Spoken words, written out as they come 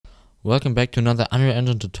Welcome back to another Unreal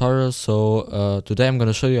Engine tutorial. Today I'm going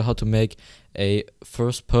to show you how to make a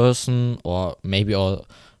first person or maybe a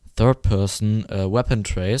third person weapon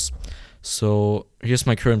trace. So here's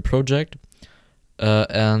my current project,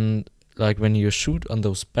 and like when you shoot on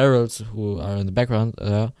those barrels who are in the background,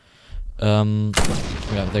 yeah,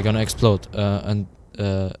 they're gonna explode.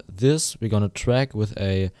 This we're gonna track with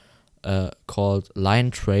a called line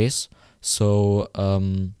trace. So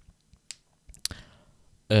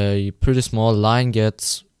a pretty small line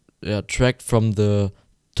gets tracked from the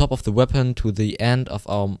top of the weapon to the end of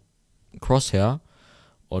our crosshair,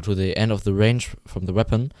 or to the end of the range from the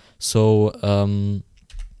weapon. So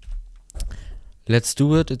let's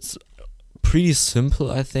do it. It's pretty simple,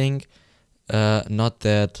 I think, not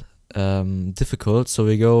that difficult. So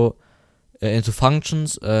we go into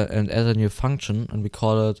functions and add a new function, and we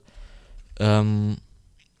call it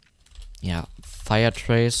fire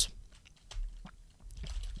trace.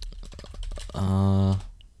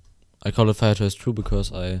 I call it fire trace true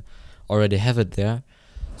because I already have it there.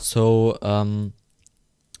 So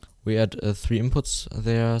we add 3 inputs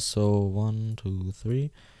there. So 1, 2,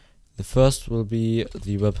 3. The first will be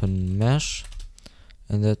the weapon mesh,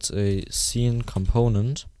 and that's a scene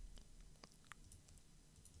component.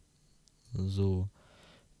 So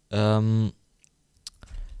then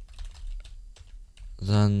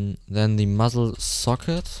the muzzle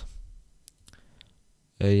socket,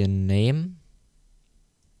 a name,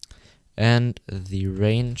 and the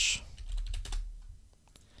range.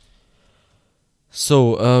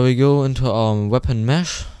 So we go into our weapon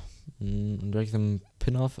mesh, drag them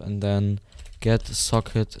pin off, and then get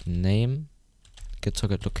socket name, get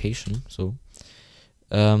socket location. So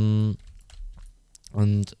and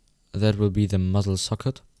that will be the muzzle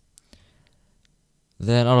socket.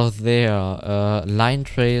 Then out of there, line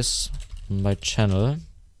trace by channel,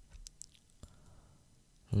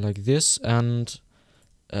 like this. And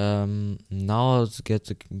now it gets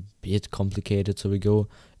a bit complicated. So we go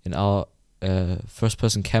in our first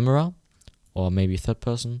person camera, or maybe third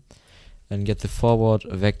person, and get the forward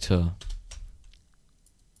vector.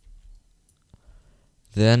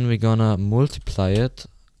 Then we're gonna multiply it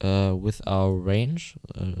with our range.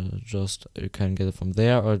 Just you can get it from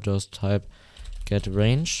there, or just type get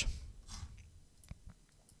range,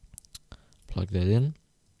 plug that in.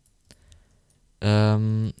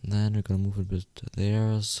 Then we're gonna move a bit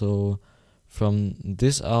there. So from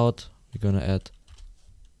this out, we're gonna add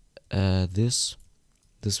this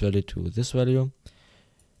value to this value,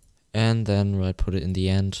 and then put it in the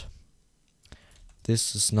end.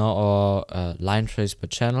 This is now our line trace per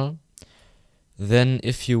channel. Then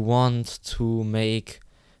if you want to make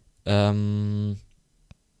maybe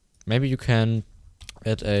you can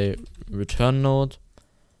add a return node,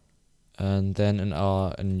 and then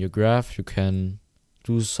in your graph you can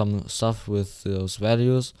do some stuff with those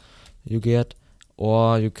values you get,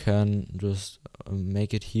 or you can just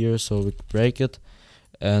make it here. So we break it,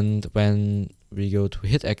 and when we go to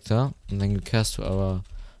hit actor, and then we cast to our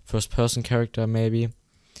first person character maybe,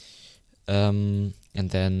 and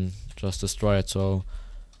then just destroy it. So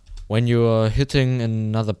when you are hitting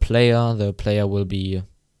another player, the player will be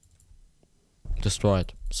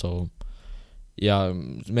destroyed. So yeah,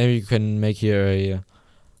 maybe you can make here a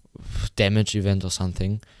damage event or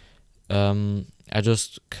something. I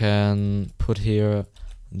just can put here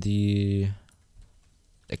the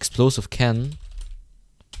explosive can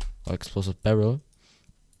or explosive barrel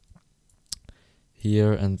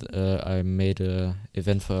here, and I made a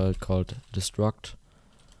event for it called destruct.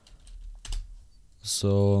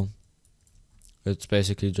 So it's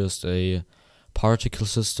basically just a particle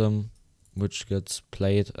system which gets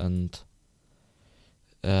played, and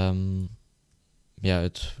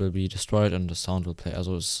it will be destroyed and the sound will play.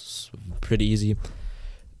 Also it's pretty easy.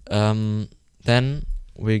 Then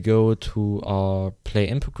we go to our play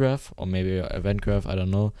input graph, or maybe event graph, I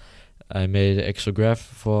don't know. I made an extra graph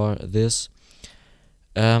for this.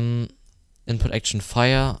 Input action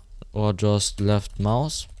fire, or just left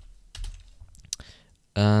mouse,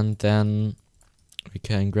 and then we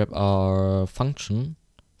can grab our function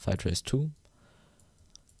fire trace 2.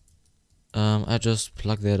 I just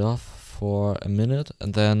plug that off for a minute,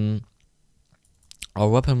 and then our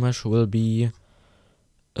weapon mesh will be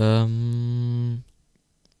how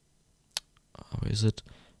is it?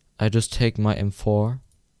 I just take my M4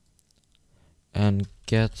 and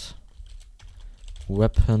get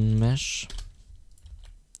weapon mesh.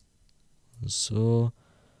 So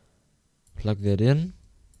plug that in,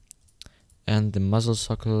 and the muzzle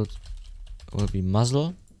socket will be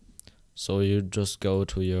muzzle. So you just go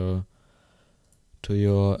to your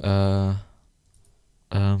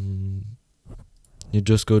you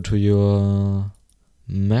just go to your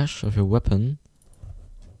mesh of your weapon.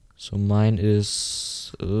 So mine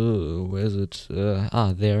is where is it?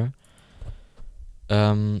 There.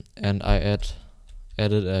 And I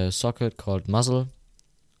added a socket called muzzle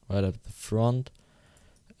right at the front,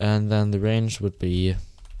 and then the range would be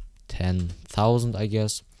 10,000, I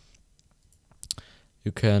guess.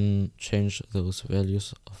 You can change those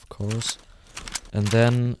values, of course, and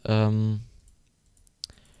then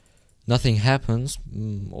nothing happens,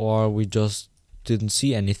 or we just didn't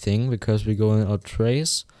see anything because we go in our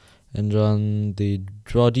trace and on the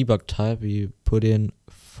draw debug type we put in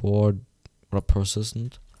for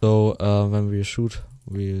persistent. So when we shoot,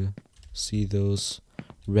 we see those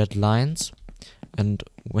red lines, and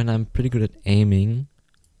when I'm pretty good at aiming,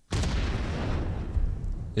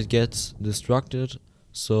 it gets destructed.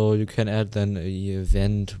 So you can add then a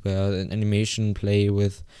event where an animation play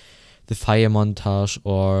with the fire montage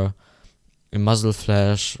or a muzzle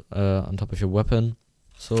flash on top of your weapon.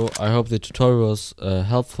 So I hope the tutorial was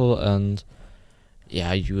helpful, and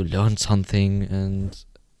yeah, you learned something, and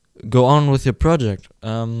go on with your project.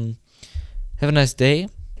 Have a nice day.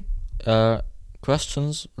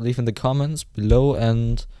 Questions, leave in the comments below,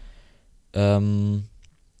 and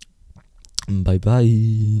bye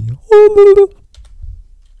bye.